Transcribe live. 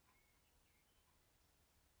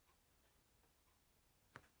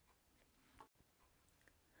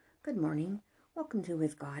Good morning. Welcome to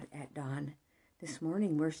With God at Dawn. This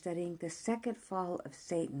morning we're studying the second fall of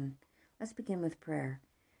Satan. Let's begin with prayer.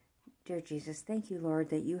 Dear Jesus, thank you,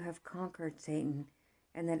 Lord, that you have conquered Satan,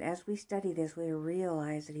 and that as we study this, we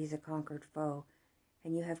realize that he's a conquered foe,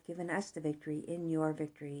 and you have given us the victory in your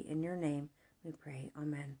victory. In your name we pray.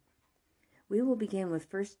 Amen. We will begin with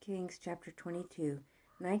 1 Kings chapter 22,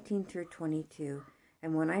 19 through 22.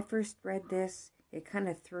 And when I first read this, it kind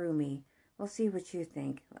of threw me. We'll see what you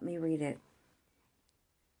think. Let me read it.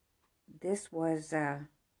 This was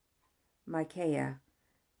Micaiah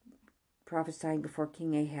prophesying before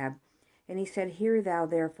King Ahab. And he said, Hear thou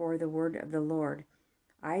therefore the word of the Lord.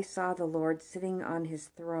 I saw the Lord sitting on his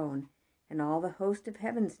throne, and all the host of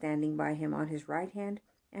heaven standing by him on his right hand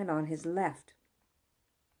and on his left.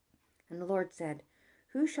 And the Lord said,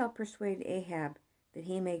 Who shall persuade Ahab that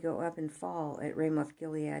he may go up and fall at Ramoth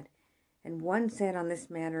Gilead? And one said on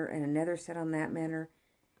this manner, and another said on that manner.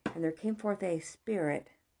 And there came forth a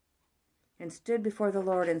spirit, and stood before the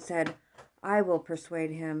Lord, and said, I will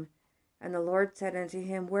persuade him. And the Lord said unto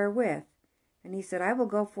him, Wherewith? And he said, I will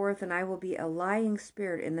go forth, and I will be a lying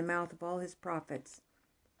spirit in the mouth of all his prophets.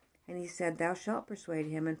 And he said, Thou shalt persuade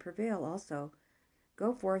him, and prevail also.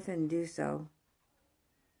 Go forth and do so.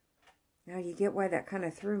 Now you get why that kind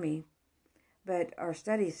of threw me. But our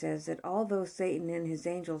study says that although Satan and his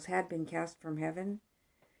angels had been cast from heaven,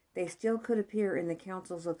 they still could appear in the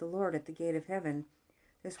councils of the Lord at the gate of heaven.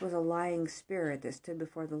 This was a lying spirit that stood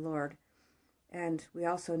before the Lord. And we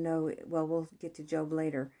also know, well, we'll get to Job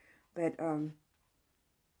later. But, so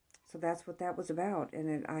that's what that was about.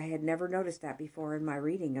 And I had never noticed that before in my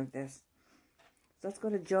reading of this. So let's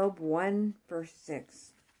go to Job 1, verse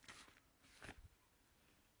 6. It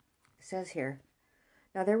says here,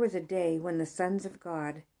 Now there was a day when the sons of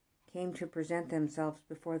God came to present themselves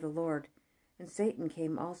before the Lord, and Satan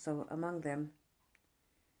came also among them.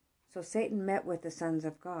 So Satan met with the sons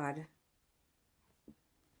of God.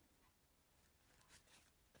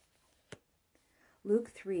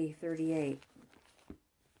 Luke 3:38.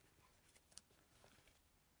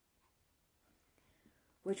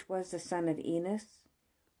 Which was the son of Enos,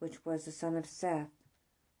 which was the son of Seth,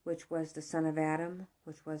 which was the son of Adam,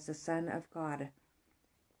 which was the son of God.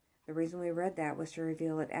 The reason we read that was to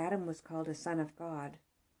reveal that Adam was called a son of God.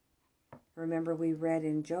 Remember, we read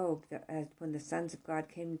in Job that when the sons of God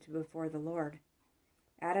came to before the Lord,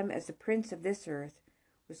 Adam, as the prince of this earth,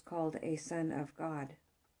 was called a son of God.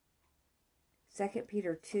 2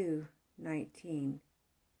 Peter 2:19.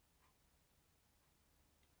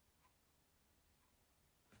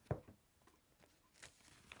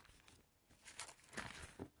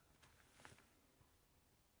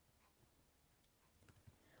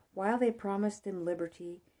 While they promise them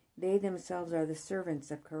liberty, they themselves are the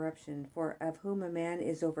servants of corruption, for of whom a man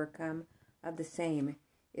is overcome, of the same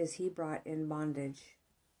is he brought in bondage.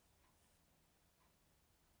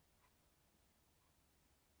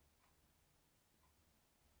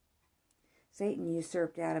 Satan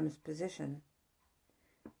usurped Adam's position.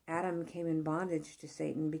 Adam came in bondage to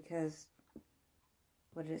Satan because,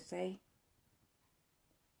 what did it say?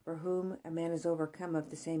 For whom a man is overcome,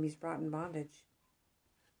 of the same he's brought in bondage.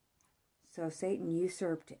 So Satan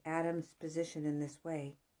usurped Adam's position in this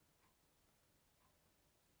way.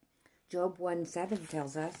 Job 1:7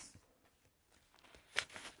 tells us,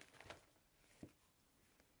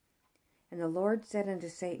 And the Lord said unto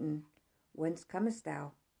Satan, Whence comest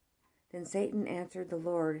thou? Then Satan answered the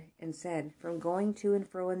Lord and said, From going to and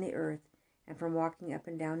fro in the earth, and from walking up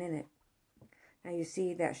and down in it. Now you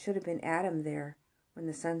see, that should have been Adam there when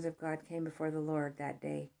the sons of God came before the Lord that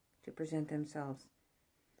day to present themselves.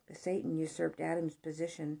 But Satan usurped Adam's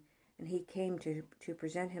position, and he came to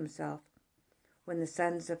present himself. When the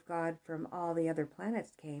sons of God from all the other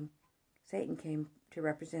planets came, Satan came to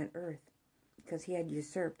represent Earth, because he had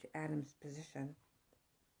usurped Adam's position.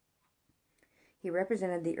 He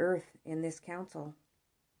represented the earth in this council.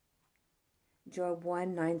 Job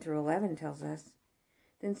 1:9 through 11 tells us,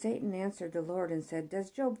 Then Satan answered the Lord and said, Does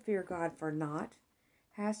Job fear God for naught?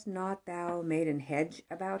 Hast not thou made an hedge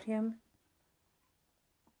about him?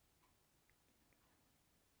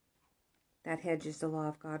 That hedge is the law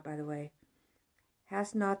of God, by the way.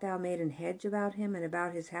 Hast not thou made an hedge about him, and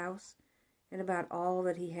about his house, and about all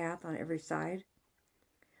that he hath on every side?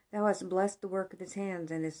 Thou hast blessed the work of his hands,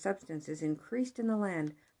 and his substance is increased in the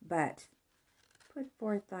land. But put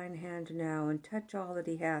forth thine hand now, and touch all that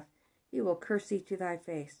he hath. He will curse thee to thy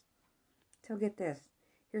face. So get this.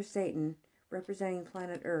 Here's Satan, representing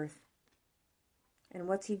planet Earth. And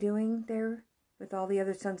what's he doing there with all the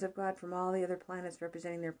other sons of God from all the other planets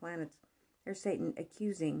representing their planets? There's Satan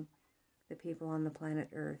accusing the people on the planet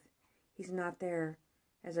Earth. He's not there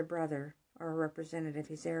as a brother or a representative.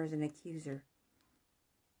 He's there as an accuser.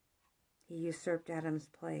 He usurped Adam's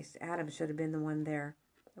place. Adam should have been the one there.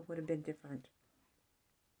 It would have been different.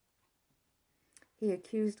 He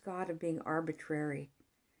accused God of being arbitrary,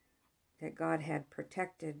 that God had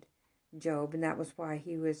protected Job, and that was why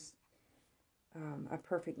he was a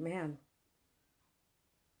perfect man.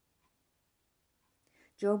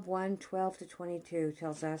 Job 1:12-22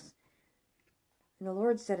 tells us, "And the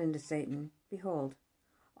Lord said unto Satan, Behold,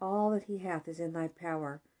 all that he hath is in thy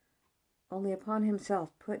power, only upon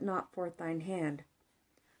himself put not forth thine hand.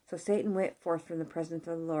 So Satan went forth from the presence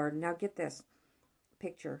of the Lord." Now get this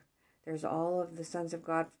picture. There's all of the sons of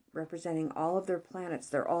God representing all of their planets.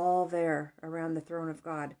 They're all there around the throne of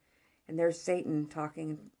God. And there's Satan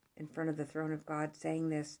talking in front of the throne of God saying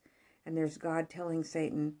this. And there's God telling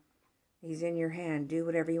Satan, he's in your hand. Do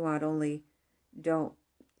whatever you want, only don't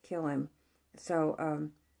kill him. So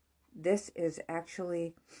this is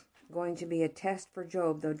actually going to be a test for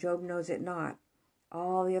Job, though Job knows it not.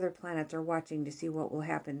 All the other planets are watching to see what will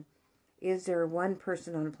happen. Is there one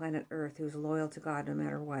person on planet Earth who's loyal to God no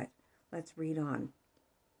matter what? Let's read on.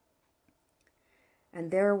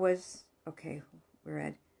 And there was, we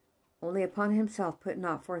read, "Only upon himself put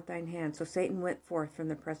not forth thine hand. So Satan went forth from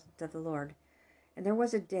the presence of the Lord. And there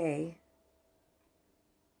was a day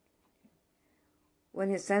when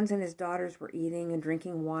his sons and his daughters were eating and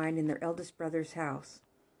drinking wine in their eldest brother's house."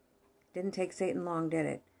 Didn't take Satan long, did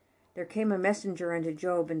it? "There came a messenger unto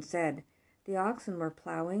Job and said, The oxen were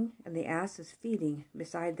plowing, and the asses feeding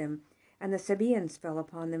beside them, and the Sabaeans fell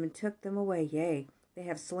upon them and took them away. Yea, they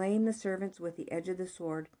have slain the servants with the edge of the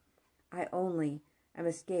sword. I only am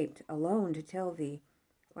escaped alone to tell thee.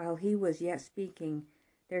 While he was yet speaking,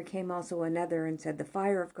 there came also another and said, The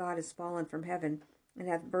fire of God is fallen from heaven, and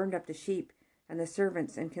hath burned up the sheep and the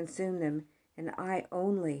servants, and consumed them. And I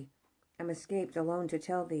only am escaped alone to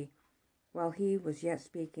tell thee. While he was yet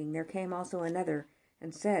speaking, there came also another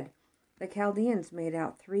and said, The Chaldeans made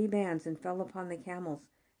out 3 bands and fell upon the camels,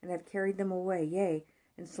 and have carried them away, yea,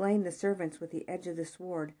 and slain the servants with the edge of the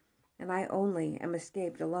sword. And I only am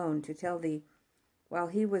escaped alone to tell thee. While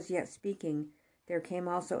he was yet speaking, there came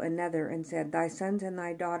also another and said, Thy sons and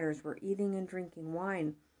thy daughters were eating and drinking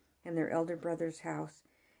wine in their elder brother's house.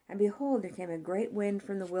 And behold, there came a great wind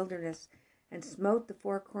from the wilderness, and smote the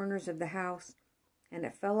 4 corners of the house, and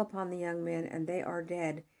it fell upon the young men, and they are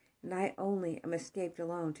dead. And I only am escaped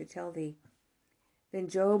alone to tell thee. Then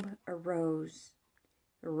Job arose,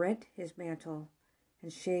 rent his mantle,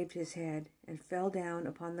 and shaved his head, and fell down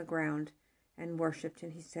upon the ground, and worshipped.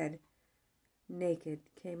 And he said, Naked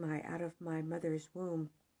came I out of my mother's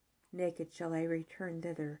womb, naked shall I return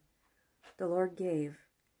thither. The Lord gave,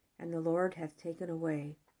 and the Lord hath taken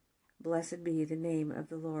away. Blessed be the name of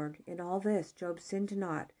the Lord. In all this Job sinned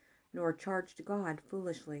not, nor charged God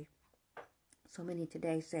foolishly. So many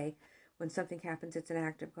today say, when something happens, it's an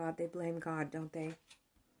act of God. They blame God, don't they?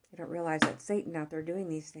 They don't realize that Satan out there doing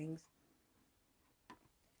these things.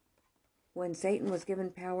 When Satan was given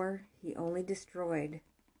power, he only destroyed.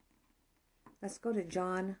 Let's go to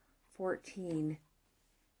John 14,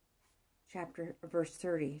 verse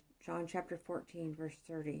 30. John chapter 14, verse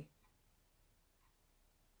 30.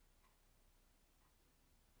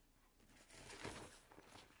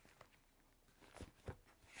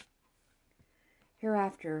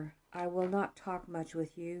 Hereafter I will not talk much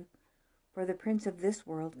with you, for the prince of this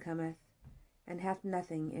world cometh, and hath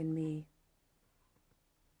nothing in me.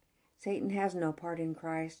 Satan has no part in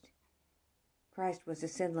Christ. Christ was a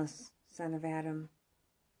sinless son of Adam.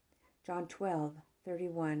 John 12,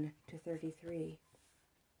 31-33.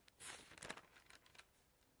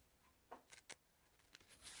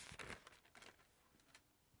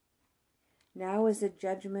 Now is the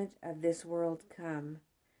judgment of this world come.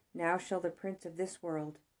 Now shall the prince of this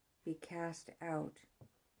world be cast out.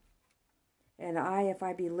 And I, if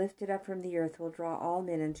I be lifted up from the earth, will draw all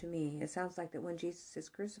men unto me. It sounds like that when Jesus is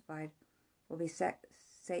crucified will be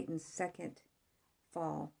Satan's second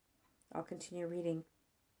fall. I'll continue reading.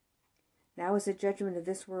 Now is the judgment of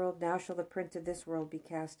this world. Now shall the prince of this world be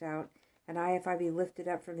cast out. And I, if I be lifted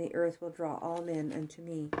up from the earth, will draw all men unto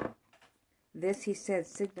me. This he said,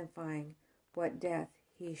 signifying what death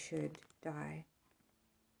he should die.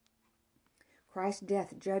 Christ's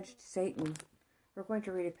death judged Satan. We're going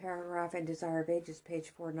to read a paragraph in Desire of Ages, page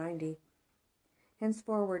 490.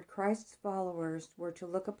 Henceforward, Christ's followers were to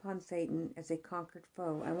look upon Satan as a conquered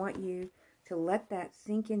foe. I want you to let that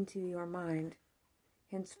sink into your mind.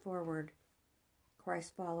 Henceforward,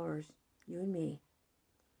 Christ's followers, you and me,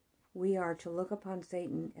 we are to look upon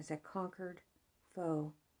Satan as a conquered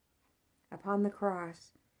foe. Upon the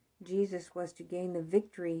cross, Jesus was to gain the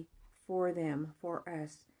victory for them, for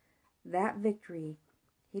us. That victory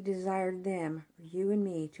he desired them, you and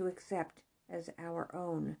me, to accept as our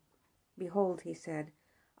own. Behold, he said,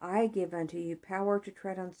 I give unto you power to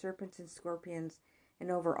tread on serpents and scorpions,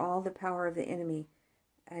 and over all the power of the enemy,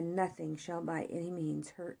 and nothing shall by any means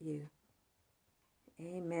hurt you.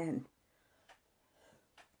 Amen.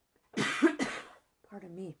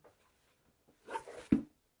 Pardon me.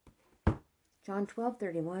 John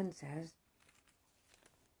 12:31 says,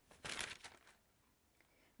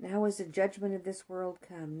 Now is the judgment of this world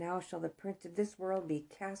come. Now shall the prince of this world be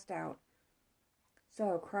cast out.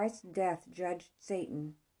 So Christ's death judged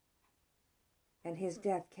Satan, and his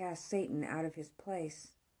death cast Satan out of his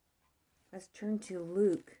place. Let's turn to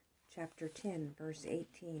Luke chapter 10, verse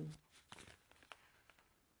 18.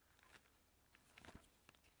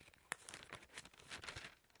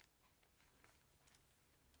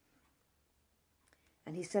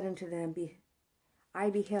 And he said unto them, I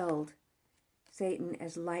beheld Satan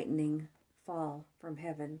as lightning fall from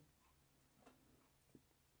heaven.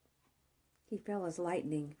 He fell as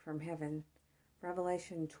lightning from heaven.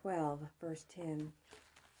 Revelation 12, verse 10.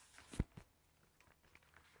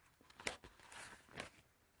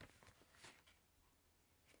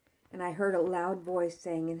 And I heard a loud voice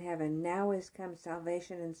saying in heaven, Now is come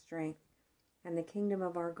salvation and strength, and the kingdom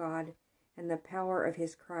of our God, and the power of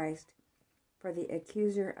his Christ. For the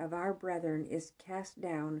accuser of our brethren is cast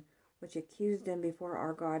down, which accused them before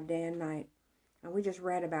our God day and night. And we just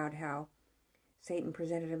read about how Satan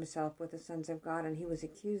presented himself with the sons of God, and he was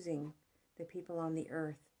accusing the people on the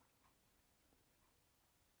earth.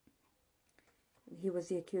 He was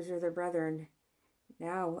the accuser of the brethren.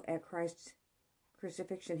 Now, at Christ's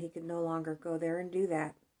crucifixion, he could no longer go there and do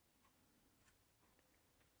that.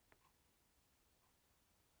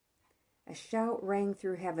 A shout rang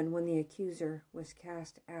through heaven when the accuser was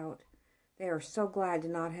cast out. They are so glad to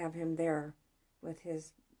not have him there with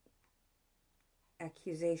his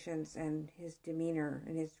accusations and his demeanor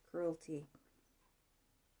and his cruelty.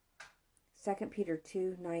 2 Peter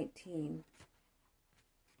 2:19.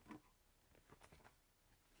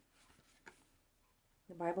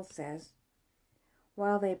 The Bible says,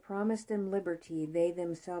 While they promise them liberty, they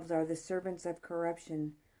themselves are the servants of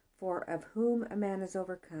corruption, for of whom a man is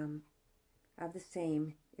overcome, of the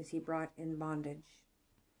same is he brought in bondage.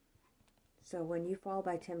 So when you fall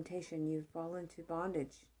by temptation, you fall into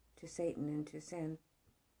bondage to Satan and to sin,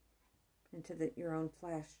 and to your own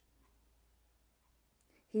flesh.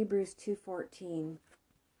 Hebrews 2:14.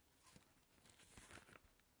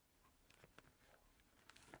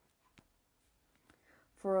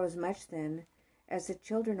 For as much then as the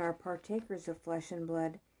children are partakers of flesh and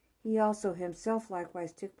blood, he also himself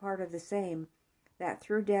likewise took part of the same, that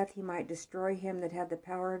through death he might destroy him that had the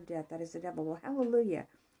power of death, that is the devil. Well, hallelujah.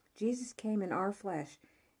 Jesus came in our flesh,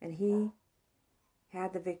 and he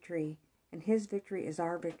had the victory, and his victory is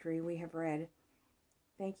our victory, we have read.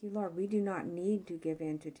 Thank you, Lord. We do not need to give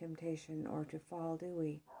in to temptation or to fall, do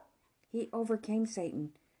we? He overcame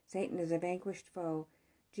Satan. Satan is a vanquished foe.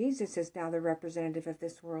 Jesus is now the representative of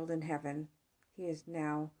this world in heaven. He is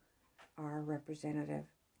now our representative.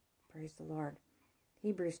 Praise the Lord.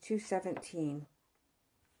 Hebrews 2:17.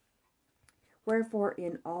 Wherefore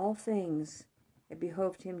in all things it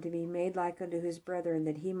behoved him to be made like unto his brethren,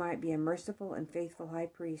 that he might be a merciful and faithful high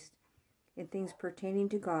priest in things pertaining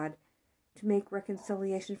to God, to make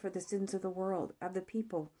reconciliation for the sins of the world, of the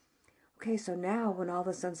people. Okay, so now when all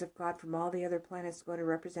the sons of God from all the other planets go to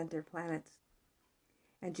represent their planets,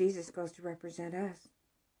 and Jesus goes to represent us,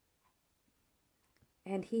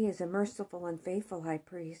 and he is a merciful and faithful high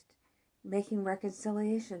priest, making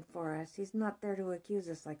reconciliation for us. He's not there to accuse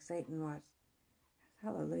us like Satan was.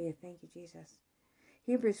 Hallelujah. Thank you, Jesus.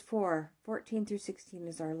 Hebrews 4:14 through 16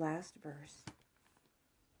 is our last verse.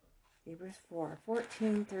 Hebrews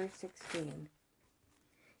 4:14 through 16.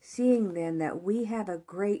 Seeing then that we have a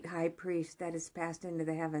great high priest that is passed into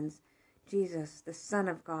the heavens, Jesus, the Son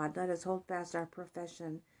of God, let us hold fast our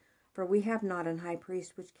profession. For we have not an high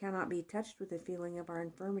priest which cannot be touched with the feeling of our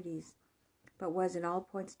infirmities, but was in all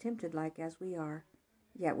points tempted like as we are,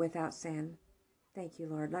 yet without sin. Thank you,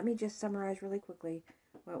 Lord. Let me just summarize really quickly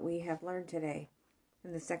what we have learned today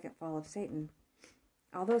in the second fall of Satan.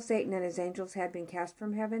 Although Satan and his angels had been cast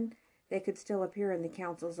from heaven, they could still appear in the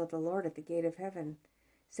councils of the Lord at the gate of heaven.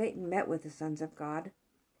 Satan met with the sons of God.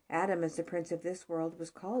 Adam, as the prince of this world, was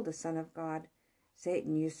called a son of God.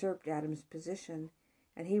 Satan usurped Adam's position,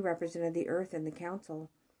 and he represented the earth in the council.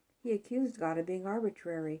 He accused God of being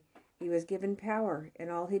arbitrary. He was given power, and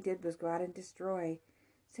all he did was go out and destroy.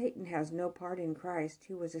 Satan has no part in Christ,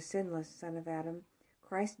 who was a sinless son of Adam.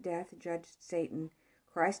 Christ's death judged Satan.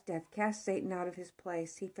 Christ's death cast Satan out of his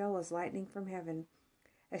place. He fell as lightning from heaven.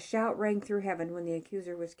 A shout rang through heaven when the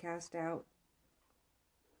accuser was cast out.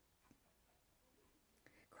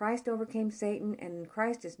 Christ overcame Satan, and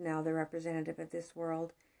Christ is now the representative of this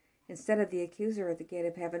world. Instead of the accuser at the gate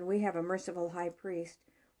of heaven, we have a merciful high priest,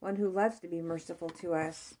 one who loves to be merciful to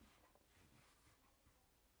us.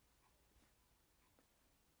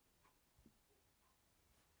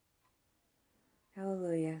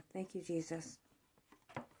 Hallelujah. Thank you, Jesus.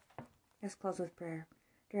 Let's close with prayer.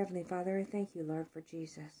 Dear Heavenly Father, I thank you, Lord, for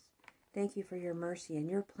Jesus. Thank you for your mercy and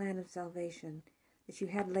your plan of salvation that you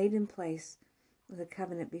had laid in place with a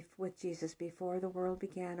covenant with Jesus before the world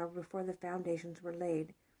began or before the foundations were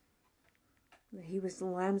laid. That he was the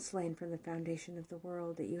lamb slain from the foundation of the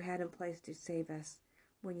world that you had in place to save us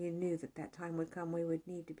when you knew that that time would come we would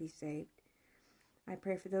need to be saved. I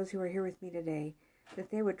pray for those who are here with me today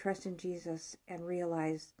that they would trust in Jesus and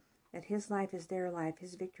realize that his life is their life,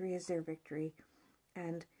 his victory is their victory,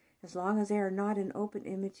 and as long as they are not in open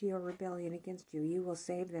enmity or rebellion against you, you will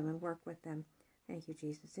save them and work with them. Thank you,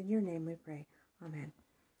 Jesus. In your name we pray. Amen.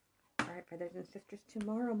 All right, brothers and sisters,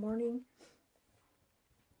 tomorrow morning,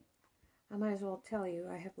 I might as well tell you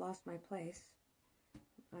I have lost my place.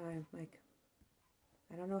 I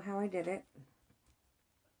don't know how I did it,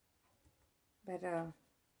 but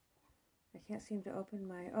I can't seem to open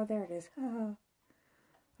my, oh, there it is.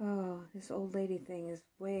 Oh, this old lady thing is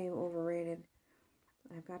way overrated.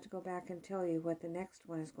 I've got to go back and tell you what the next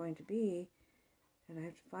one is going to be, and I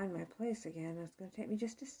have to find my place again. It's going to take me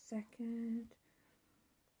just a second.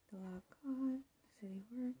 The law of God, city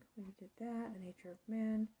work, we did that, the nature of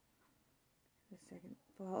man, the second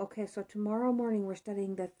fall. Okay, so tomorrow morning we're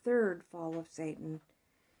studying the third fall of Satan,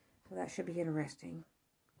 so that should be interesting.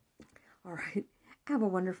 All right, have a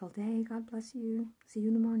wonderful day. God bless you. See you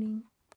in the morning.